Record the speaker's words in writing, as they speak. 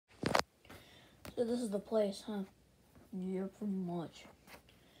So this is the place, huh? Yeah, pretty much.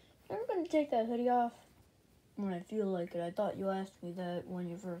 I'm gonna take that hoodie off when I feel like it. I thought you asked me that when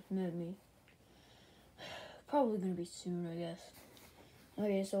you first met me. Probably gonna be soon, I guess.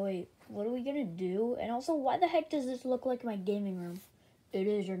 Okay, so wait, what are we gonna do? And also, why the heck does this look like my gaming room? It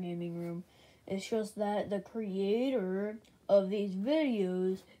is your gaming room. It's just that the creator of these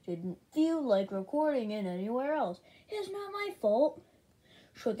videos didn't feel like recording it anywhere else. It's not my fault.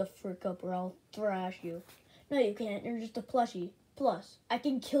 Shut the frick up or I'll thrash you. No, you can't. You're just a plushie. Plus, I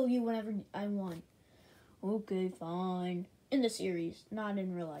can kill you whenever I want. Okay, fine. In the series, not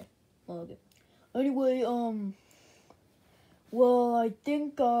in real life. Well, okay. Anyway, well, I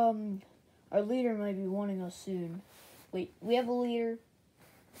think, our leader might be wanting us soon. Wait, we have a leader?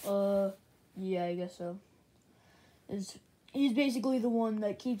 Yeah, I guess so. He's basically the one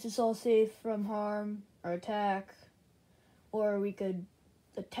that keeps us all safe from harm or attack. Or we could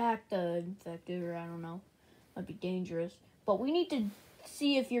attack the infected, or I don't know. Might be dangerous. But we need to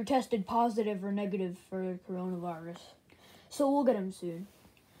see if you're tested positive or negative for coronavirus. So we'll get him soon.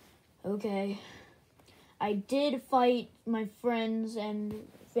 Okay. I did fight my friends and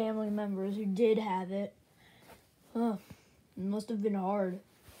family members who did have it. Huh. It must have been hard.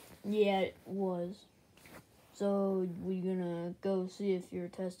 Yeah, it was. So, we gonna go see if you're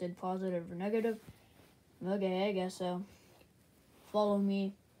tested positive or negative? Okay, I guess so. Follow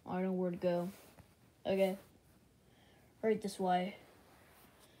me. I know where to go. Okay. Right this way.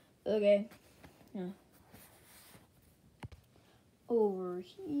 Okay. Yeah. Over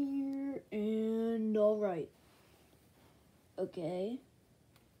here and alright. Okay.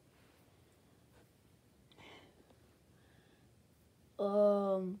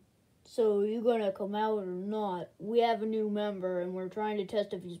 So you gonna come out or not? We have a new member and we're trying to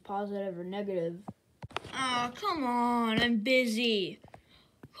test if he's positive or negative. Ah, come on, I'm busy.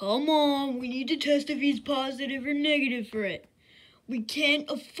 Come on, we need to test if he's positive or negative for it. We can't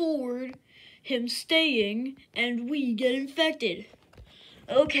afford him staying and we get infected.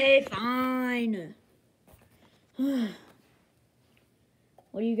 Okay, fine. What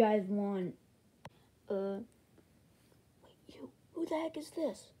do you guys want? Wait, who the heck is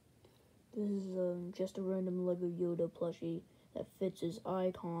this? This is, just a random Lego Yoda plushie that fits his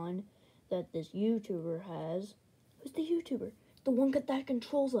icon that this YouTuber has. Who's the YouTuber? The one that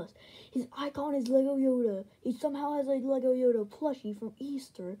controls us. His icon is Lego Yoda. He somehow has a Lego Yoda plushie from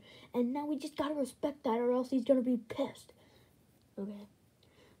Easter, and now we just gotta respect that or else he's gonna be pissed. Okay.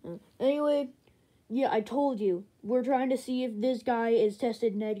 Anyway, yeah, I told you. We're trying to see if this guy is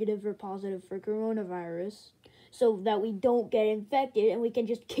tested negative or positive for coronavirus so that we don't get infected and we can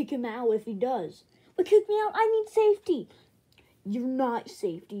just kick him out if he does. But kick me out, I need safety. You're not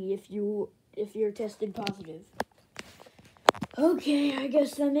safety if you're tested positive. Okay, I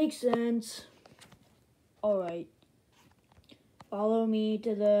guess that makes sense. Alright. Follow me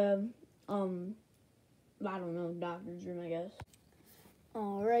to the, I don't know, doctor's room, I guess.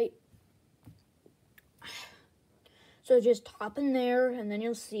 Alright. So just hop in there, and then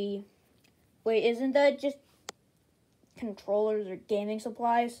you'll see. Wait, isn't that just controllers or gaming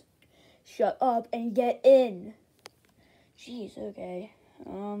supplies? Shut up and get in. Jeez, okay.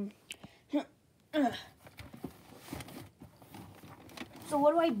 So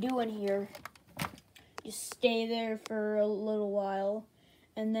what do I do in here? Just stay there for a little while,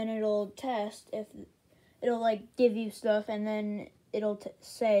 and then it'll test if it'll like give you stuff, and then it'll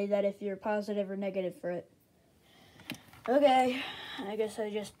say that if you're positive or negative for it. Okay, I guess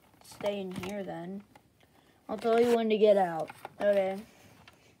I just stay in here then. I'll tell you when to get out. Okay.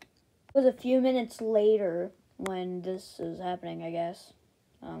 It was a few minutes later when this is happening, I guess.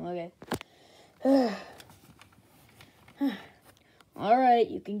 Okay. Alright,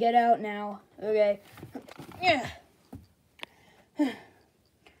 you can get out now. Okay. Yeah.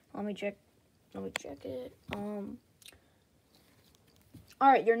 Let me check it.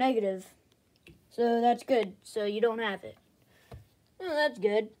 Alright, you're negative. So that's good. So you don't have it. Oh, that's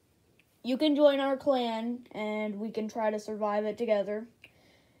good. You can join our clan and we can try to survive it together.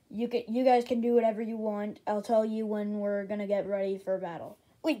 You guys can do whatever you want. I'll tell you when we're gonna get ready for battle.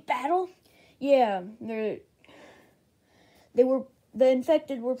 Wait, battle? Yeah, the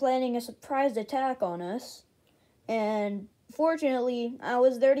infected were planning a surprise attack on us, and fortunately, I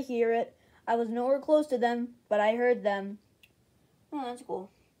was there to hear it. I was nowhere close to them, but I heard them. Oh, that's cool.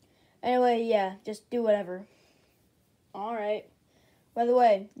 Anyway, yeah, just do whatever. Alright. By the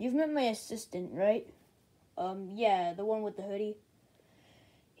way, you've met my assistant, right? Yeah, the one with the hoodie.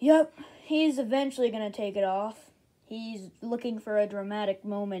 Yep, he's eventually gonna take it off. He's looking for a dramatic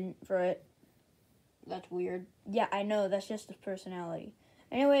moment for it. That's weird. Yeah, I know, that's just his personality.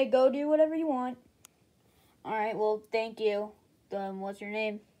 Anyway, go do whatever you want. Alright, well, thank you. What's your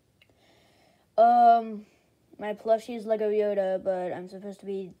name? My plushie is Lego Yoda, but I'm supposed to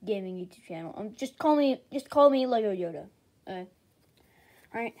be gaming YouTube channel. Just call me Lego Yoda. Okay.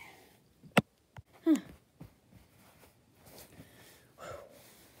 Alright.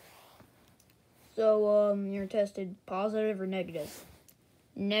 So, you're tested positive or negative?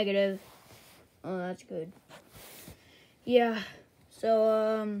 Negative. Oh, that's good. Yeah.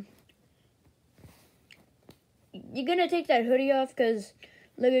 So, you gonna take that hoodie off? Because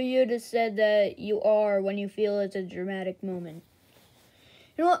Lego Yoda said that you are when you feel it's a dramatic moment.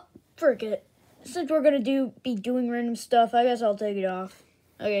 You know what? Forget it. Since we're gonna be doing random stuff, I guess I'll take it off.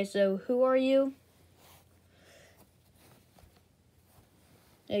 Okay, so who are you?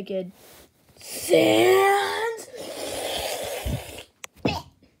 Hey, kid. Sans!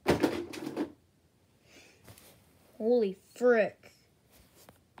 Holy frick.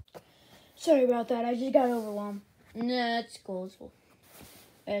 Sorry about that, I just got overwhelmed. Nah, it's cool, it's cool.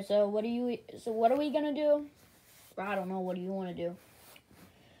 Okay, so what are we gonna do? I don't know, what do you want to do?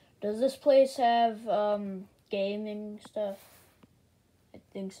 Does this place have, gaming stuff? I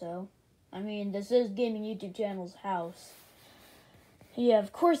think so. I mean, this is Gaming YouTube Channel's house. Yeah,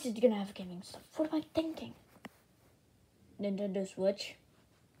 of course it's gonna have gaming stuff. What am I thinking? Nintendo Switch?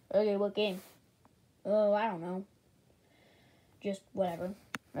 Okay, what game? Oh, I don't know. Just whatever.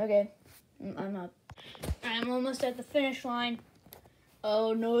 Okay, I'm almost at the finish line.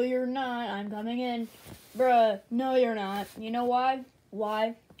 Oh, no, you're not. I'm coming in. Bruh, no, you're not. You know why?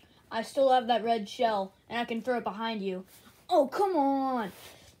 Why? I still have that red shell, and I can throw it behind you. Oh, come on.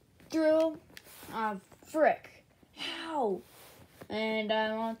 Throw? Ah, frick. How? And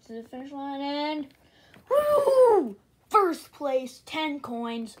I'm on to the finish line, and... Woo! First place, 10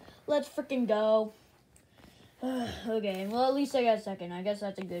 coins. Let's freaking go. Okay, well, at least I got second. I guess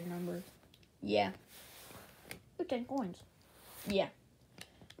that's a good number. Yeah. Ooh, 10 coins. Yeah.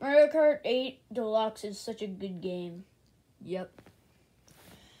 Mario Kart 8 Deluxe is such a good game. Yep.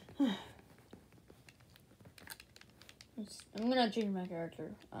 I'm gonna change my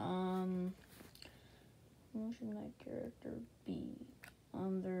character. What should my character be?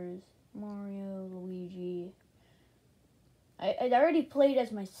 There's Mario, Luigi. I already played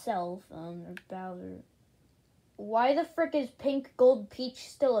as myself. There's Bowser. Why the frick is Pink Gold Peach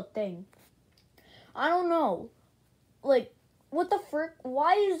still a thing? I don't know. Like, what the frick?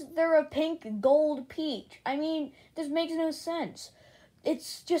 Why is there a Pink Gold Peach? I mean, this makes no sense.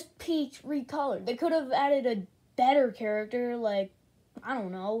 It's just Peach recolored. They could have added a better character, like, I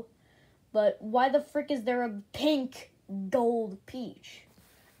don't know. But why the frick is there a Pink Gold Peach?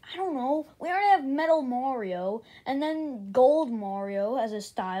 I don't know. We already have Metal Mario and then Gold Mario as a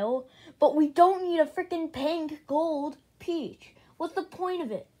style, but we don't need a freaking Pink Gold Peach. What's the point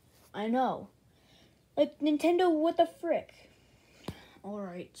of it? I know. Like, Nintendo, what the frick?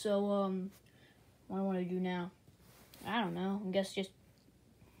 Alright, so, what do I want to do now? I don't know. I guess just,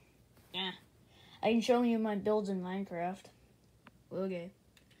 I can show you my builds in Minecraft. Okay.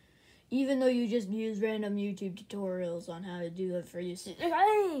 Even though you just use random YouTube tutorials on how to do it for you.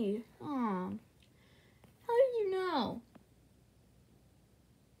 Hey! Aw. How did you know?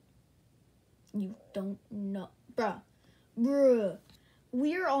 You don't know. Bruh.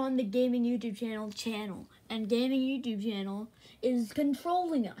 We're on the Gaming YouTube channel. And Gaming YouTube channel is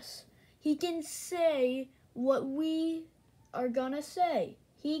controlling us. He can say what we are gonna say.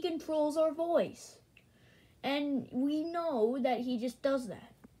 He controls our voice. And we know that he just does that.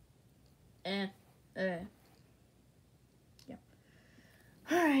 Yeah.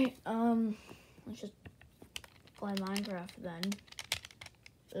 Alright, let's just play Minecraft then.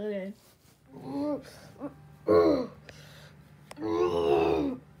 Okay.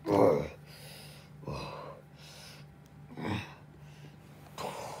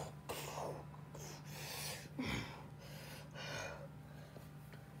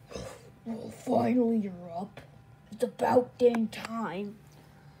 Well, finally you're up. It's about damn time.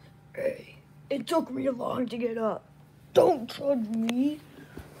 Hey, it took me long to get up. Don't judge me.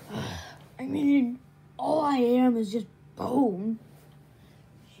 I mean, all I am is just bone.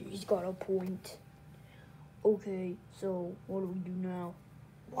 She's got a point. Okay, so what do we do now?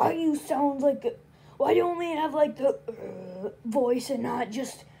 Why do you sound like why do you only have like the voice and not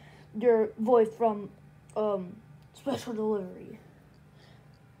just your voice from Special Delivery?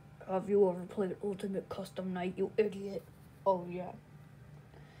 Have you ever played Ultimate Custom Night, you idiot? Oh yeah.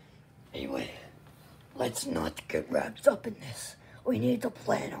 Anyway, let's not get wrapped up in this. We need to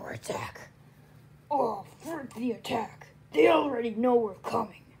plan our attack. Oh, frick the attack. They already know we're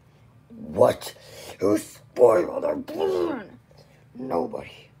coming. What? You spoiled our plan.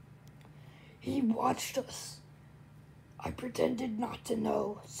 Nobody. He watched us. I pretended not to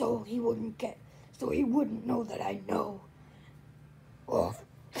know, so he wouldn't know that I know. Oh,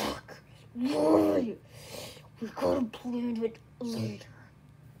 fuck. Why? We gotta plan it later.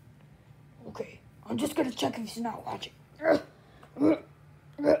 Okay, I'm just gonna check if he's not watching.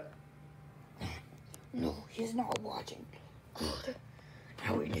 No, he's not watching. Good.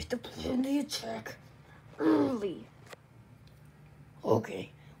 Now we need to plan the attack early.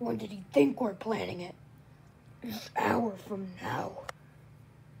 Okay, when did he think we're planning it? An hour from now.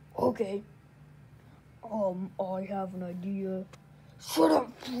 Okay. I have an idea. Shut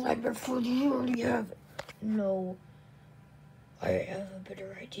up, Flabberfoot, you already have it. No. I have a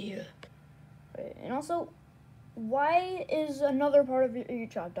better idea. And also, why is another part of you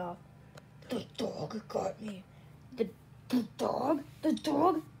chopped off? The dog got me. The dog? The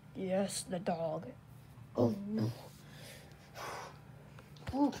dog? Yes, the dog. Oh, no.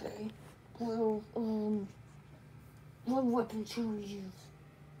 Okay. Well, what weapon should we use?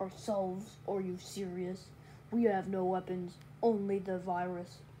 Ourselves? Are you serious? We have no weapons, only the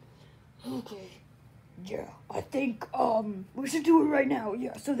virus. Okay. Yeah, I think, we should do it right now,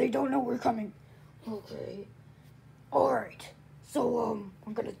 yeah, so they don't know we're coming. Okay. Alright. So,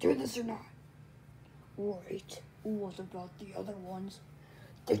 I'm gonna do this or not? Wait, what about the other ones?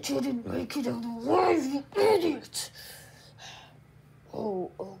 They didn't make it out alive, you idiot!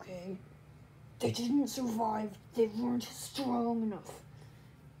 Oh, okay. They didn't survive. They weren't strong enough.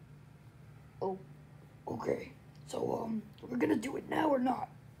 Oh, okay. So, we're gonna do it now or not?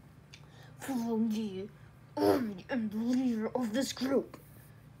 Follow me. I'm the leader of this group.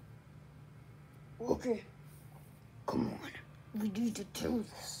 Okay. Come on. We need to do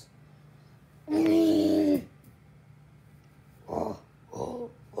this.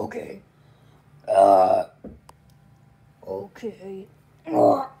 Okay. Okay.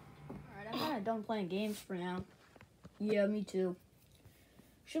 Alright, I'm kind of done playing games for now. Yeah, me too.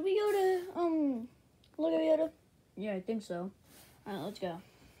 Should we go to, Yoda? Yeah, I think so. Alright, let's go.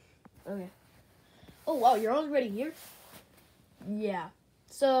 Okay. Oh, wow, you're already here? Yeah.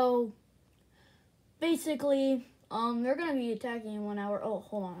 So, basically, they're gonna be attacking in 1 hour. Oh,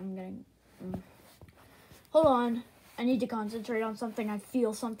 hold on, I'm getting... Hold on. I need to concentrate on something. I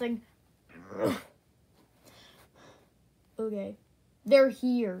feel something. Okay. They're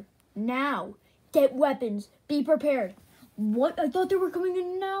here. Now. Get weapons. Be prepared. What? I thought they were coming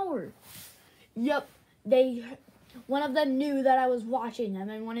in an hour. Yep. One of them knew that I was watching them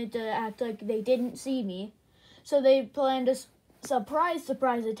and wanted to act like they didn't see me. So they planned a surprise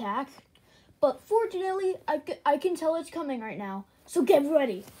attack. But fortunately, I can tell it's coming right now. So get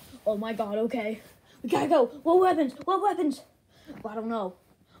ready. Oh my god, okay. We gotta go. What weapons? What weapons? I don't know.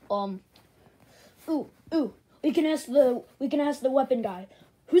 Ooh. We can ask the weapon guy.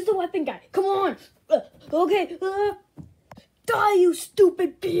 Who's the weapon guy? Come on. Okay. Die, you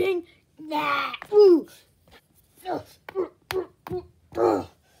stupid being. Nah. Ooh.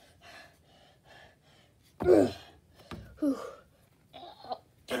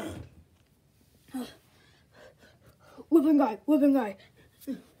 Weapon guy.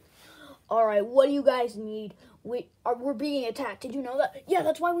 All right, what do you guys need? We're being attacked. Did you know that? Yeah,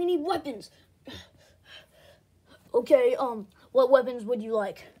 that's why we need weapons. Okay, what weapons would you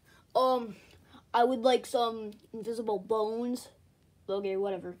like? I would like some invisible bones. Okay,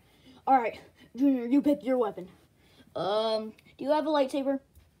 whatever. All right, Junior, you pick your weapon. Do you have a lightsaber?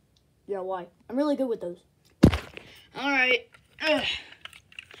 Yeah, why? I'm really good with those. All right.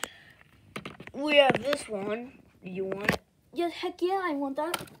 We have this one. Do you want it? Yeah, heck yeah, I want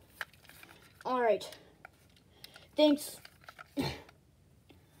that. All right. Thanks.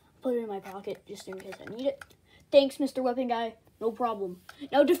 Put it in my pocket just in case I need it. Thanks, Mr. Weapon Guy. No problem.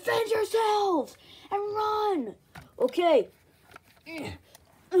 Now defend yourselves and run. Okay.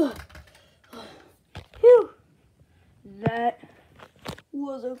 Phew. That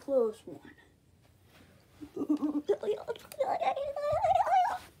was a close one.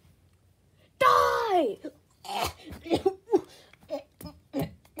 Die!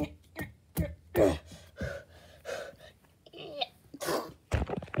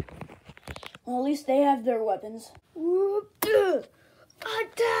 Well, at least they have their weapons.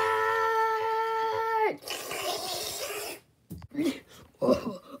 Attack!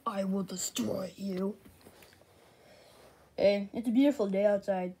 Oh, I will destroy you. Hey, it's a beautiful day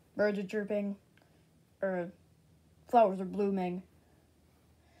outside. Birds are chirping. Flowers are blooming.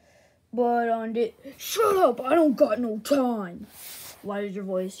 But shut up! I don't got no time. Why did your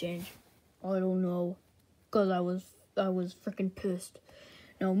voice change? I don't know. 'Cause I was freaking pissed.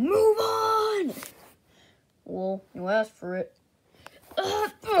 Now move on! Well, you asked for it.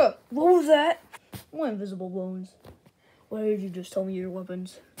 What was that? What invisible bones? Why did you just tell me your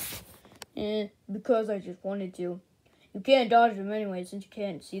weapons? Because I just wanted to. You can't dodge them anyway since you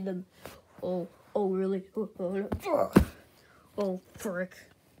can't see them. Oh, really? Oh, frick.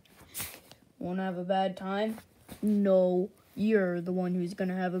 Wanna have a bad time? No, you're the one who's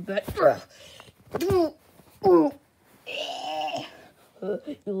gonna have a bad...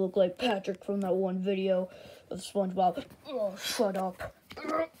 You look like Patrick from that one video of SpongeBob. Oh, shut up.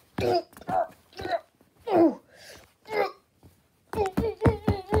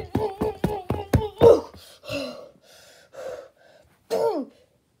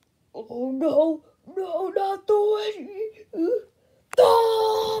 Oh no, not the way.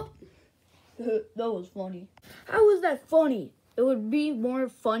 Stop! That was funny. How was that funny? It would be more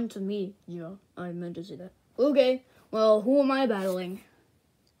fun to me. Yeah, I meant to say that. Okay, well, who am I battling?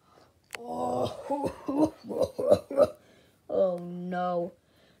 Oh no.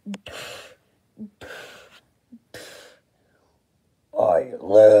 I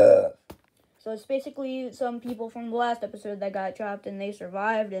live. So it's basically some people from the last episode that got trapped and they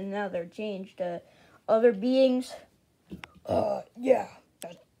survived and now they're changed to other beings. Yeah,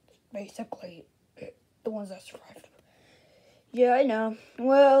 that's basically it. The ones that survived. Yeah, I know.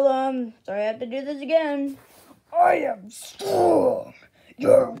 Well, sorry I have to do this again. I am strong.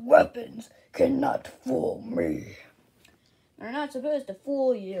 Your weapons cannot fool me. They're not supposed to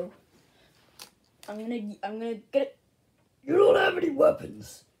fool you. I'm gonna get it. You don't have any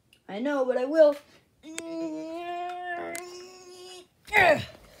weapons. I know, but I will.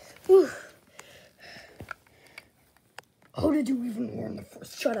 How did you even learn the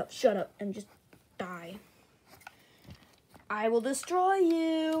first? Shut up, and just die. I will destroy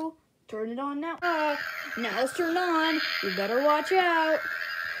you. Turn it on now. Now it's turned on. You better watch out.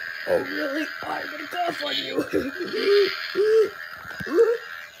 Oh, really? I'm gonna cough on you.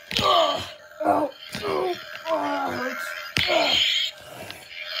 Ow. Hurts.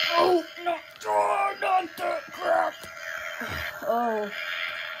 Oh, no. Oh, not that crap. Oh,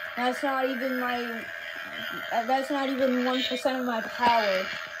 that's not even 1% of my power.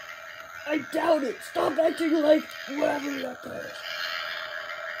 I doubt it. Stop acting like whatever that is.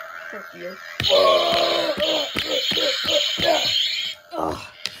 Fuck you.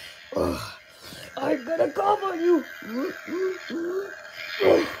 I'm gonna cough on you.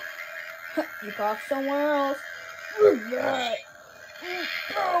 You cough somewhere else. That.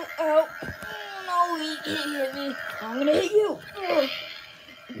 Oh, no, he hit me. I'm gonna hit you.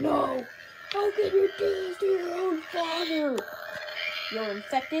 No. How can you do this to your own father? You're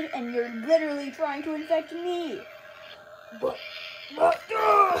infected, and you're literally trying to infect me. But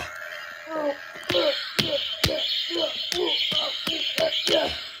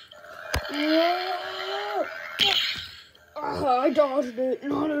I dodged it.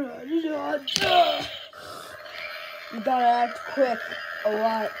 No. You gotta act quick. A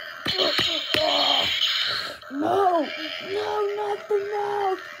lot. No, not the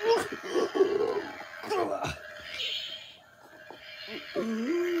mouth.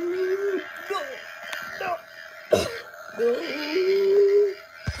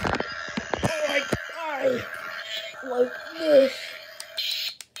 Like this.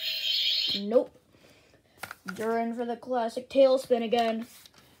 Nope. You're in for the classic tailspin again.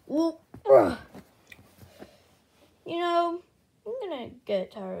 You know, I'm gonna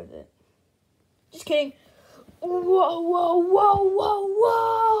get tired of it. Just kidding. Whoa.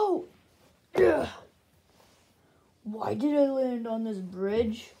 Yeah. Why did I land on this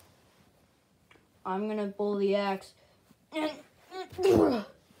bridge? I'm gonna pull the axe.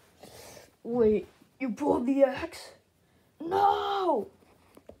 Wait, you pulled the axe? No!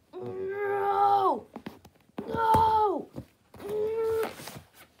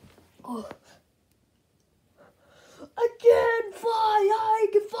 Oh. I can fly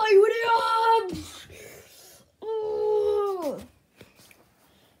with the arms!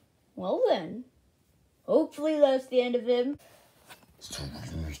 Well then, hopefully that's the end of him.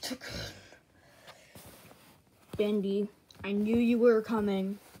 Bendy, I knew you were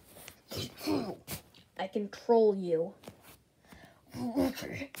coming. I control you.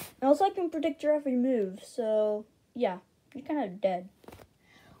 Okay. And also I can predict your every move, so yeah, you're kind of dead.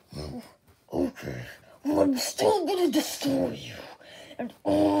 Okay. Well, I'm still gonna destroy you. And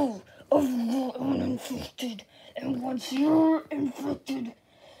all of the uninfected. And once you're infected,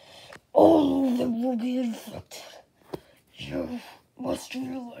 all of them will be infected. You must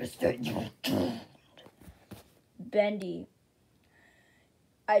realize that you're doomed. Bendy,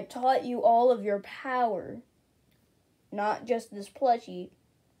 I taught you all of your power. Not just this plushie,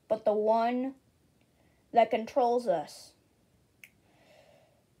 but the one that controls us.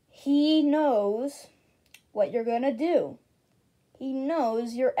 He knows what you're gonna do. He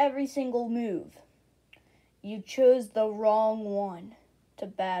knows your every single move. You chose the wrong one to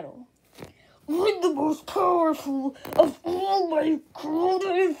battle. I'm the most powerful of all my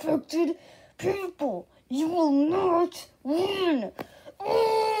corona-infected people. You will not win.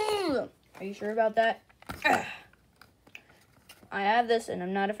 Are you sure about that? I have this and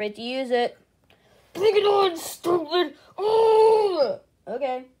I'm not afraid to use it. Bring it on, stupid.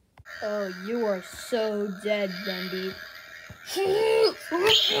 Okay. Oh, you are so dead, Bendy.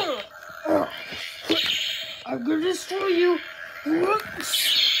 I'm gonna destroy you.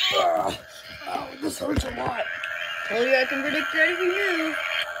 Oh, this hurts a lot. Told you I can predict your every move.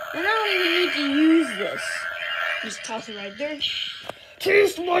 And I don't even need to use this. Just toss it right there.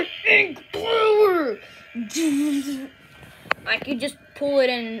 Taste my ink power! I could just pull it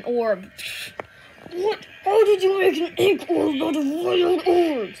in an orb. What? How did you make an ink orb out of wild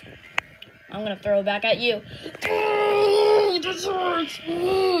orbs? I'm gonna throw it back at you. Oh, this hurts!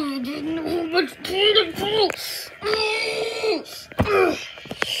 Oh, there's no much painful!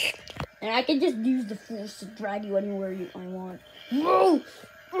 And I can just use the force to drag you anywhere I want. No!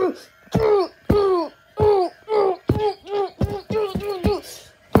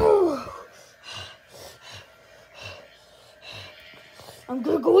 I'm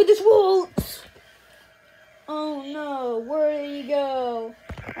gonna go with this wall. Oh no, where did he go?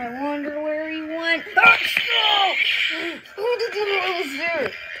 I wonder where he went. How did you know I was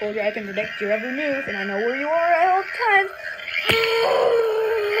there? Told you I can predict your every move, and I know where you are at all times.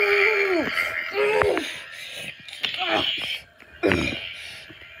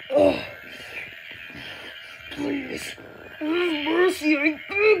 Please, have mercy, I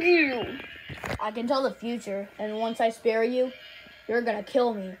beg you. I can tell the future, and once I spare you, you're gonna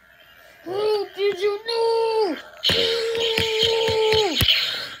kill me. How did you know?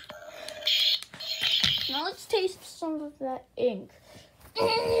 Now let's taste some of that ink.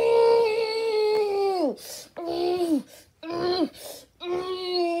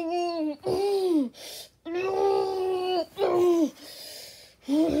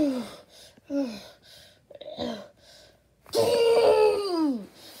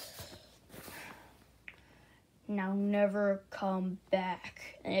 Now never come back.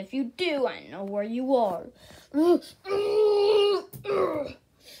 And if you do, I know where you are.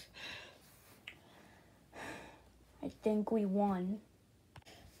 I think we won.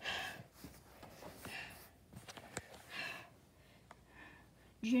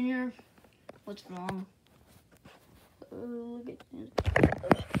 Junior, what's wrong? Look at this.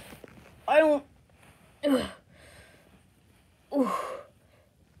 I don't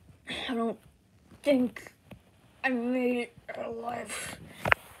think I made it alive.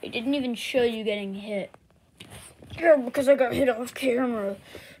 It didn't even show you getting hit. Yeah, because I got hit off camera.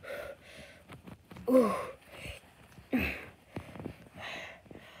 I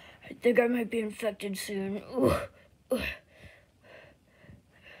think I might be infected soon.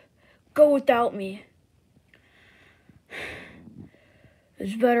 Go without me.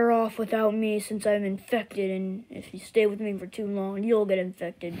 It's better off without me since I'm infected, and if you stay with me for too long, you'll get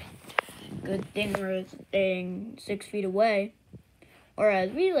infected. Good thing we're staying 6 feet away. Or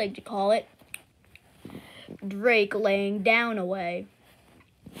as we like to call it, Drake laying down away.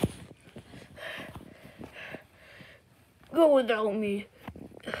 Go without me.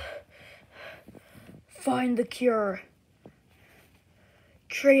 Find the cure.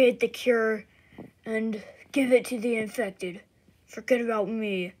 Create the cure and give it to the infected. Forget about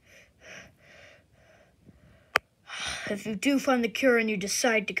me. If you do find the cure and you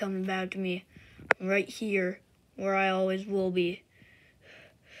decide to come back to me, I'm right here, where I always will be.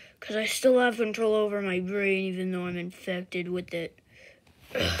 Because I still have control over my brain even though I'm infected with it.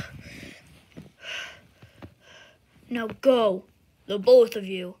 Now go, the both of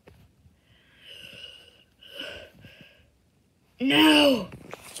you. Now!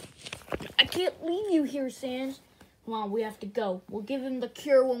 I can't leave you here, Sans. Come on, we have to go. We'll give him the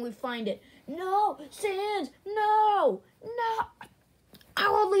cure when we find it. No, Sans, no, no. I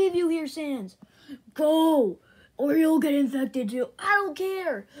won't leave you here, Sans. Go, or you'll get infected too. I don't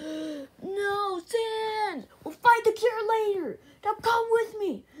care. No, Sans, we'll find the cure later. Now come with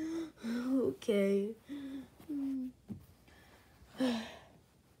me. Okay.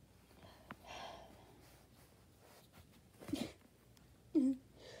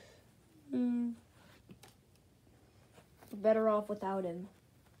 We're better off without him.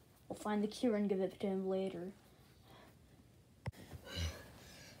 We'll find the cure and give it to him later.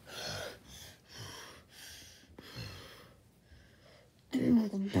 They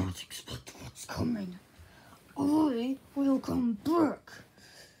will not expect what's coming. I will come back.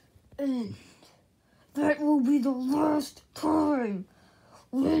 And that will be the last time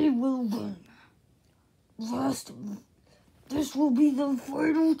we will win. This will be the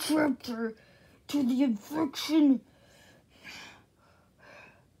final chapter to the infection.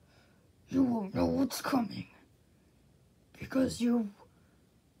 You won't know what's coming, because you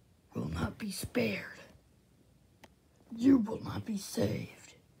will not be spared. You will not be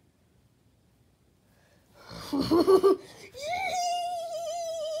saved.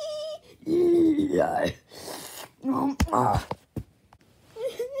 Yeah.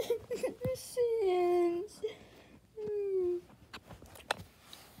 Sins.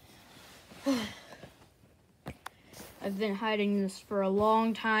 I've been hiding this for a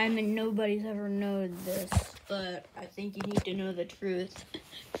long time and nobody's ever known this, but I think you need to know the truth.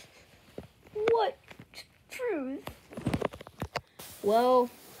 What truth? Well,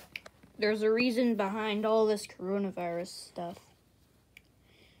 there's a reason behind all this coronavirus stuff.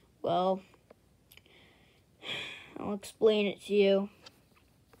 Well, I'll explain it to you.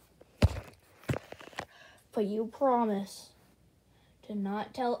 But you promise to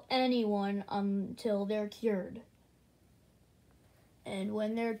not tell anyone until they're cured. And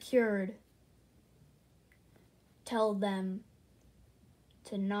when they're cured, tell them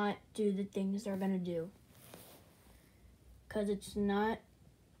to not do the things they're gonna do. 'Cause it's not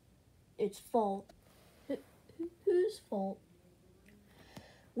its fault. Whose fault?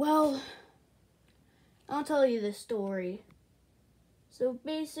 Well, I'll tell you the story. So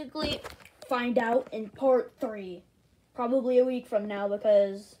basically, find out in part 3. Probably a week from now,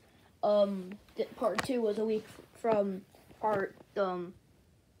 because part 2 was a week from part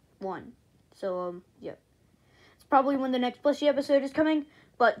 1. So yeah. It's probably when the next Plushy episode is coming,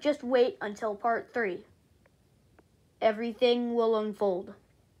 but just wait until part 3. Everything will unfold.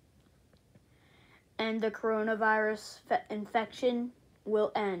 And the coronavirus infection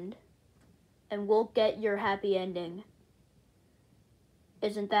will end. And we'll get your happy ending.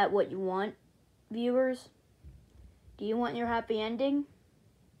 Isn't that what you want, viewers? Do you want your happy ending?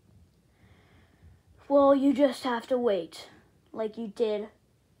 Well, you just have to wait, like you did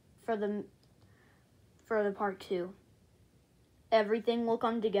for the part 2. Everything will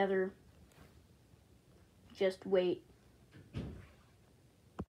come together. Just wait.